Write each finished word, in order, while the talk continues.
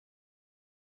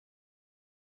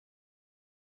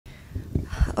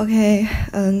Okay,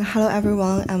 hello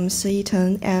everyone, I'm Siyi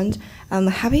Teng, and I'm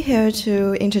happy here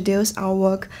to introduce our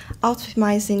work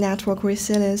optimizing network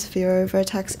resilience via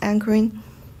vertex anchoring.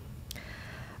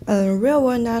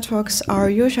 Real-world networks are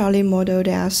usually modeled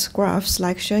as graphs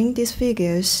like shown in these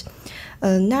figures.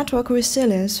 Network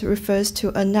resilience refers to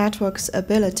a network's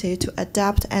ability to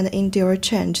adapt and endure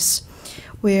changes,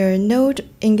 where node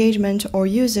engagement or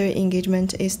user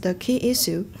engagement is the key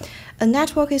issue. A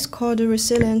network is called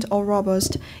resilient or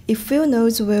robust if few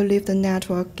nodes will leave the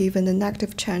network given the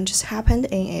negative changes happened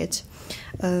in it.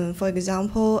 For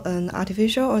example,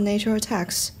 artificial or natural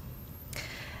attacks.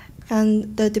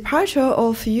 And the departure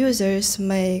of users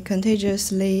may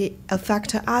contagiously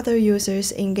affect other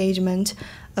users' engagement,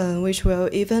 which will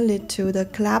even lead to the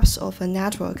collapse of a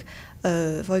network.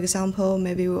 For example,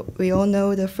 maybe we all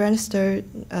know the Friendster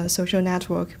social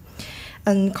network.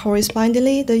 And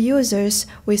correspondingly, the users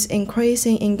with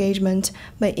increasing engagement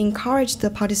may encourage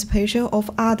the participation of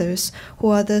others who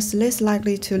are thus less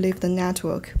likely to leave the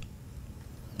network.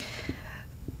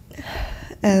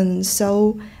 And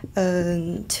so,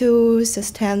 to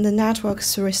sustain the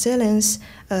network's resilience,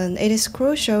 it is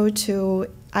crucial to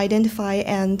identify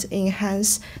and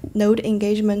enhance node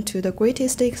engagement to the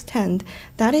greatest extent,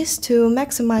 that is, to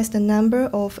maximize the number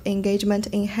of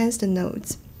engagement-enhanced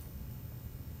nodes.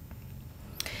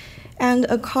 And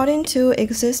according to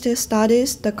existing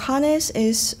studies, the CONIS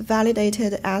is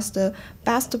validated as the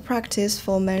best practice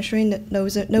for measuring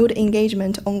the node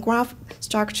engagement on graph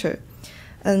structure.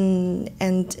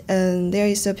 There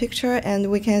is a picture, and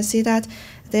we can see that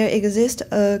there exists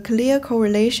a clear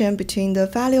correlation between the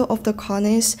value of the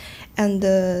CONIS and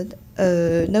the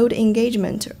node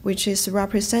engagement, which is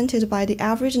represented by the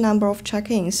average number of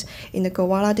check-ins in the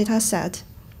Gowalla dataset.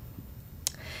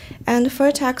 And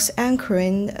vertex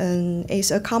anchoring is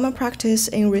a common practice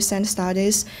in recent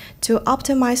studies to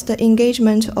optimize the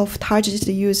engagement of targeted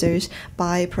users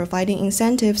by providing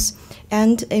incentives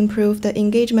and improve the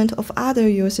engagement of other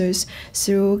users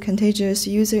through contagious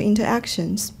user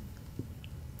interactions.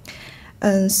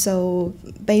 So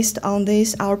based on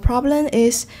this, our problem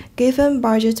is given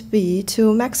budget B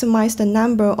to maximize the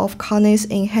number of CONIS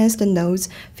enhanced nodes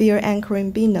via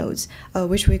anchoring B nodes,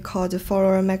 which we call the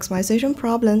follower maximization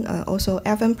problem, also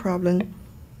FM problem.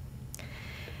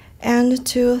 And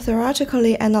to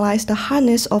theoretically analyze the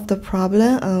hardness of the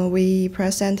problem, we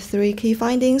present three key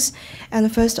findings.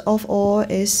 And first of all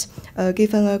is,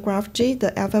 given a graph G,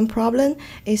 the FM problem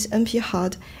is NP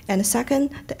hard. And second,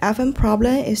 the FM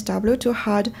problem is W2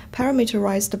 hard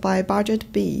parameterized by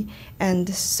budget B. And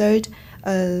third,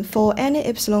 for any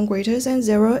epsilon greater than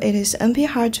 0, it is NP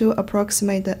hard to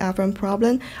approximate the FM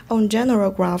problem on general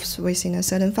graphs within a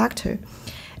certain factor.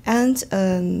 And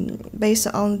based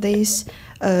on this,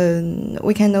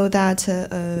 we can know that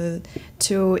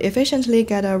to efficiently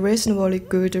get a reasonably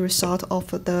good result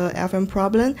of the FM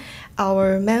problem,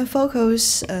 our main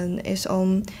focus is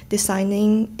on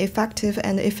designing effective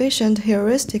and efficient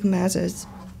heuristic methods.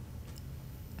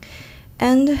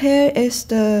 And here is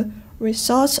the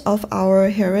results of our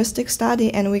heuristic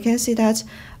study, and we can see that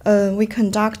we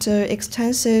conduct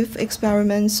extensive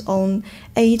experiments on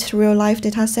 8 real-life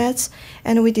datasets,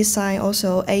 and we design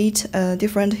also 8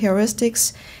 different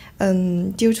heuristics.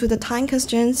 Due to the time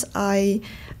constraints, I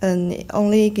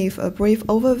only give a brief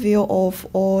overview of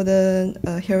all the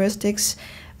heuristics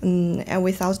and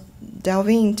without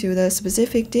delving into the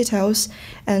specific details.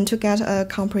 And to get a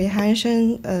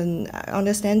comprehension and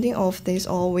understanding of this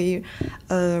all, we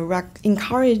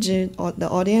encourage the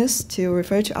audience to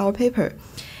refer to our paper.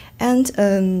 And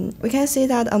we can see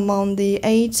that among the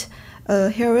 8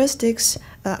 heuristics,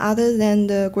 other than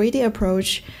the greedy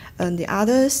approach, the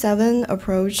other 7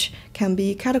 approach can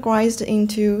be categorized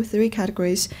into 3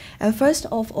 categories. And first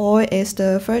of all is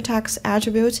the vertex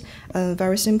attribute,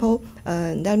 very simple.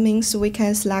 That means we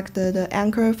can select the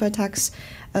anchor vertex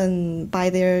by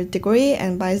their degree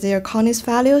and by their CONIS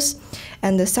values.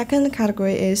 And the second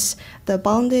category is the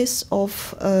bounds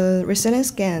of resilience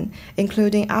gain,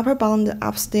 including upper bound,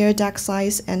 upstairs deck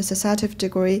size, and successive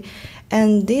degree.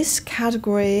 And this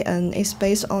category is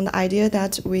based on the idea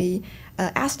that we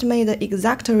estimate the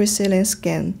exact resilience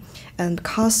gain, and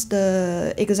because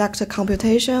the exact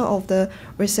computation of the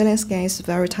resilience gain is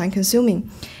very time consuming.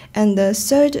 And the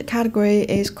third category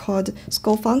is called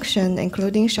score function,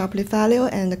 including Shapley value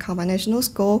and the combinational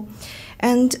score.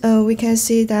 And we can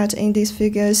see that in these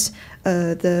figures,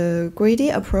 the greedy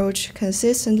approach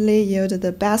consistently yields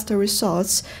the best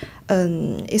results,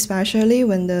 especially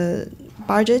when the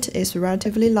budget is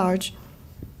relatively large.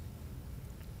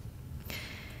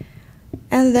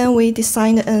 And then we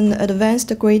designed an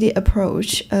advanced greedy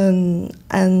approach.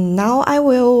 And now I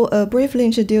will briefly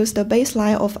introduce the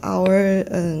baseline of our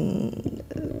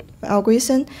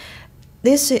algorithm.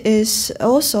 This is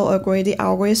also a greedy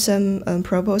algorithm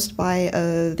proposed by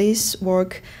this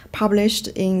work published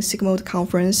in Sigmund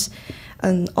Conference.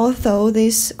 Although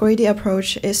this greedy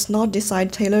approach is not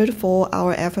designed tailored for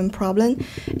our FM problem,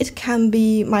 it can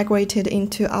be migrated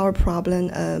into our problem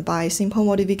by simple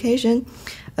modification.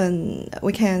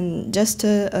 We can just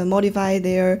modify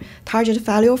their target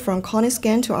value from conic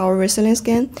scan to our resilience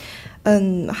scan.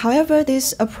 However,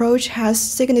 this approach has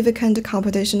significant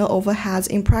computational overheads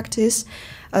in practice.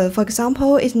 For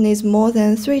example, it needs more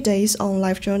than 3 days on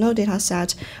live journal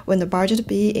dataset when the budget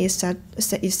B is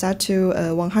set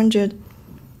to 100.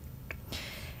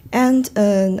 And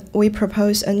we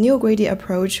propose a new greedy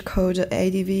approach called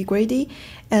ADV greedy,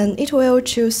 and it will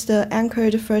choose the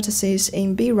anchored vertices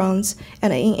in B rounds,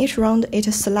 and in each round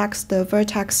it selects the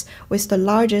vertex with the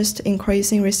largest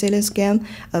increasing resilience gain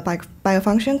by a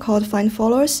function called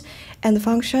findFollowers, and the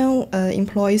function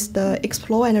employs the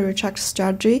explore and retract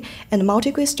strategy and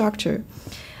multi-grid structure.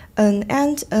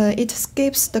 It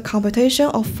skips the computation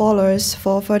of followers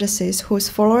for vertices whose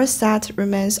follower set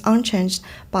remains unchanged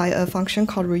by a function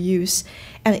called reuse.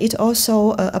 And it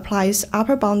also applies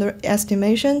upper bound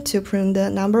estimation to prune the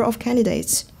number of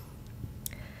candidates.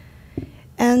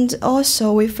 And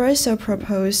also, we first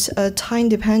propose a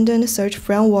time-dependent search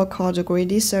framework called the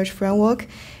greedy search framework.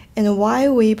 And why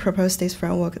we propose this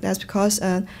framework? That's because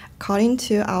according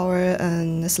to our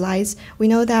slides, we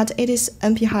know that it is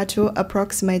NP hard to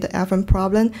approximate the FM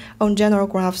problem on general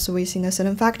graphs within a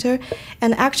certain factor.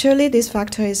 And actually, this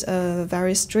factor is a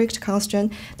very strict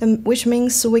constraint, which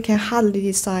means we can hardly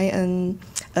design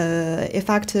an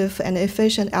effective and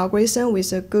efficient algorithm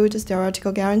with a good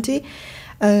theoretical guarantee.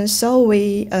 So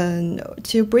we,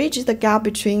 to bridge the gap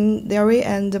between theory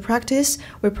and the practice,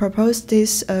 we propose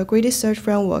this greedy search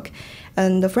framework.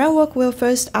 And the framework will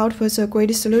first output a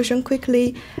greedy solution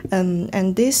quickly,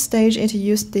 and this stage it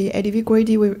used the ADV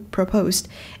greedy we proposed.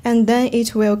 And then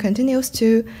it will continue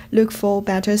to look for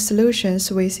better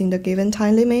solutions within the given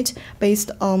time limit based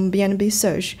on BNB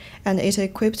search. And it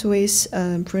equipped with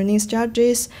pruning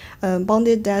strategies,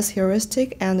 bounded depth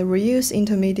heuristic, and reuse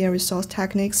intermediate resource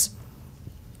techniques.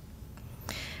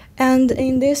 And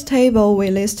in this table,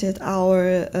 we listed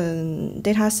our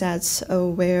data sets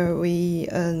where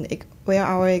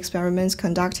our experiments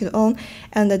conducted on,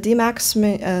 and the Dmax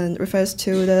refers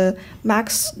to the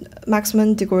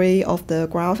maximum degree of the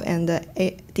graph, and the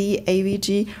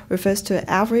DAVG refers to the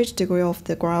average degree of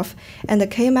the graph, and the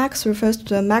Kmax refers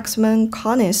to the maximum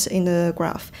conics in the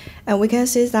graph. And we can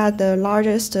see that the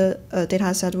largest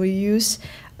data set we use,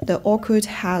 the ORCUD,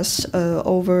 has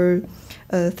over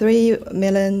 3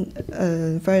 million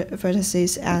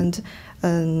vertices and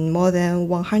more than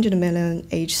 100 million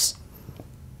edges.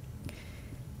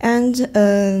 And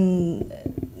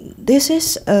this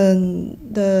is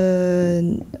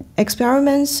the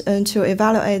experiments to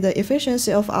evaluate the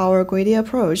efficiency of our greedy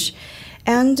approach.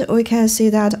 And we can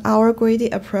see that our greedy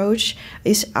approach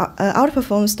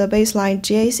outperforms the baseline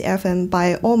GAC-FM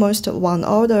by almost 1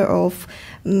 order of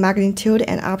magnitude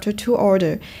and up to 2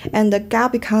 order. And the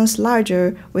gap becomes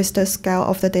larger with the scale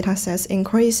of the datasets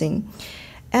increasing.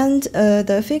 And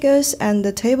the figures and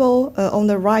the table on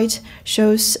the right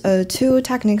shows 2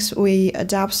 techniques we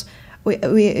adopt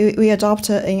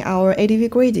in our ADV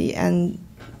greedy, and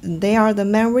they are the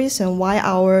main reason why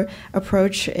our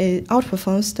approach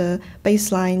outperforms the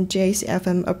baseline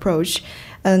GAC-FM approach.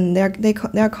 And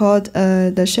they're called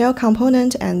the shell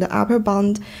component and the upper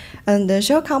bound. And the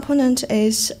shell component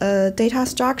is a data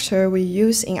structure we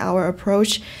use in our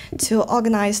approach to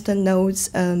organize the nodes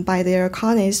by their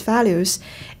conics values.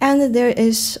 And there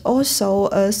is also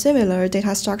a similar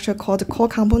data structure called core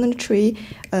component tree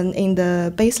in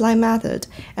the baseline method.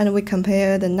 And we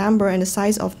compare the number and the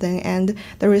size of them, and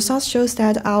the result shows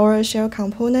that our shell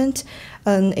component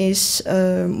is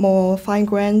more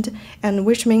fine-grained, and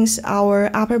which means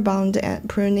our upper bound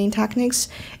pruning techniques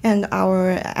and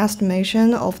our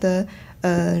estimation of the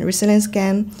resilience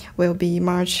gain will be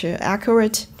much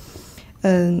accurate.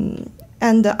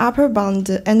 And the upper bound,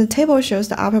 and the table shows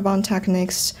the upper bound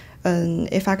techniques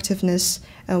effectiveness.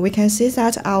 We can see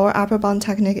that our upper bound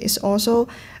technique is also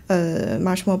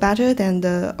much more better than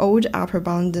the old upper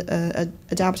bound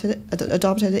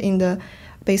adopted in the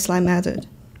baseline method.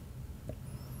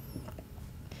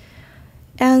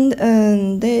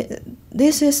 And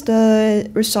this is the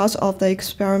result of the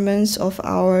experiments of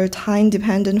our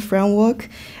time-dependent framework.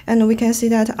 And we can see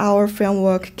that our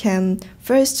framework can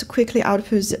first quickly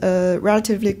output a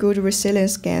relatively good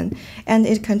resilience gain, and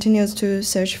it continues to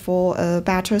search for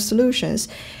better solutions.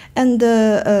 And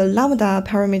the lambda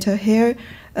parameter here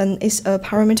is a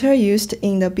parameter used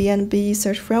in the BNB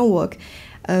search framework.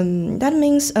 That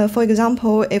means, for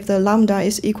example, if the lambda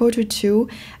is equal to 2,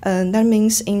 that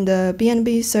means in the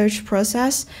BNB search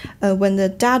process, when the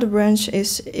dead branch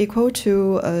is equal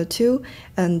to 2,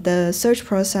 the search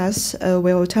process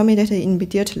will terminate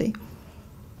immediately.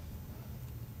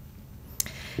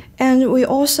 And we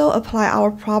also apply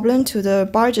our problem to the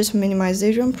budget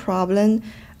minimization problem.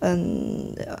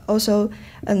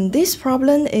 This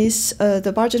problem is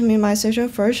the budget minimization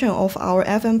version of our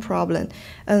FM problem,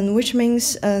 which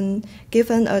means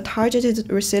given a targeted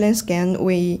resilience gain,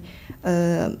 we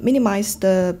minimize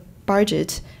the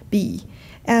budget B.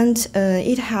 And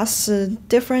it has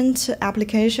different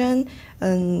application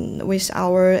with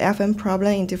our FM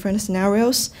problem in different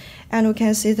scenarios. And we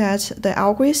can see that the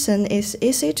algorithm is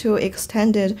easy to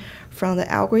extend it from the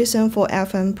algorithm for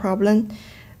FM problem.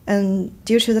 And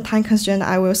due to the time constraint,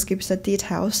 I will skip the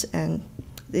details, and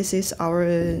this is our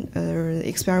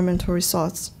experimental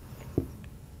results.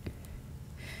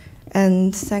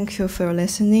 And thank you for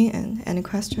listening, and any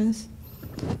questions?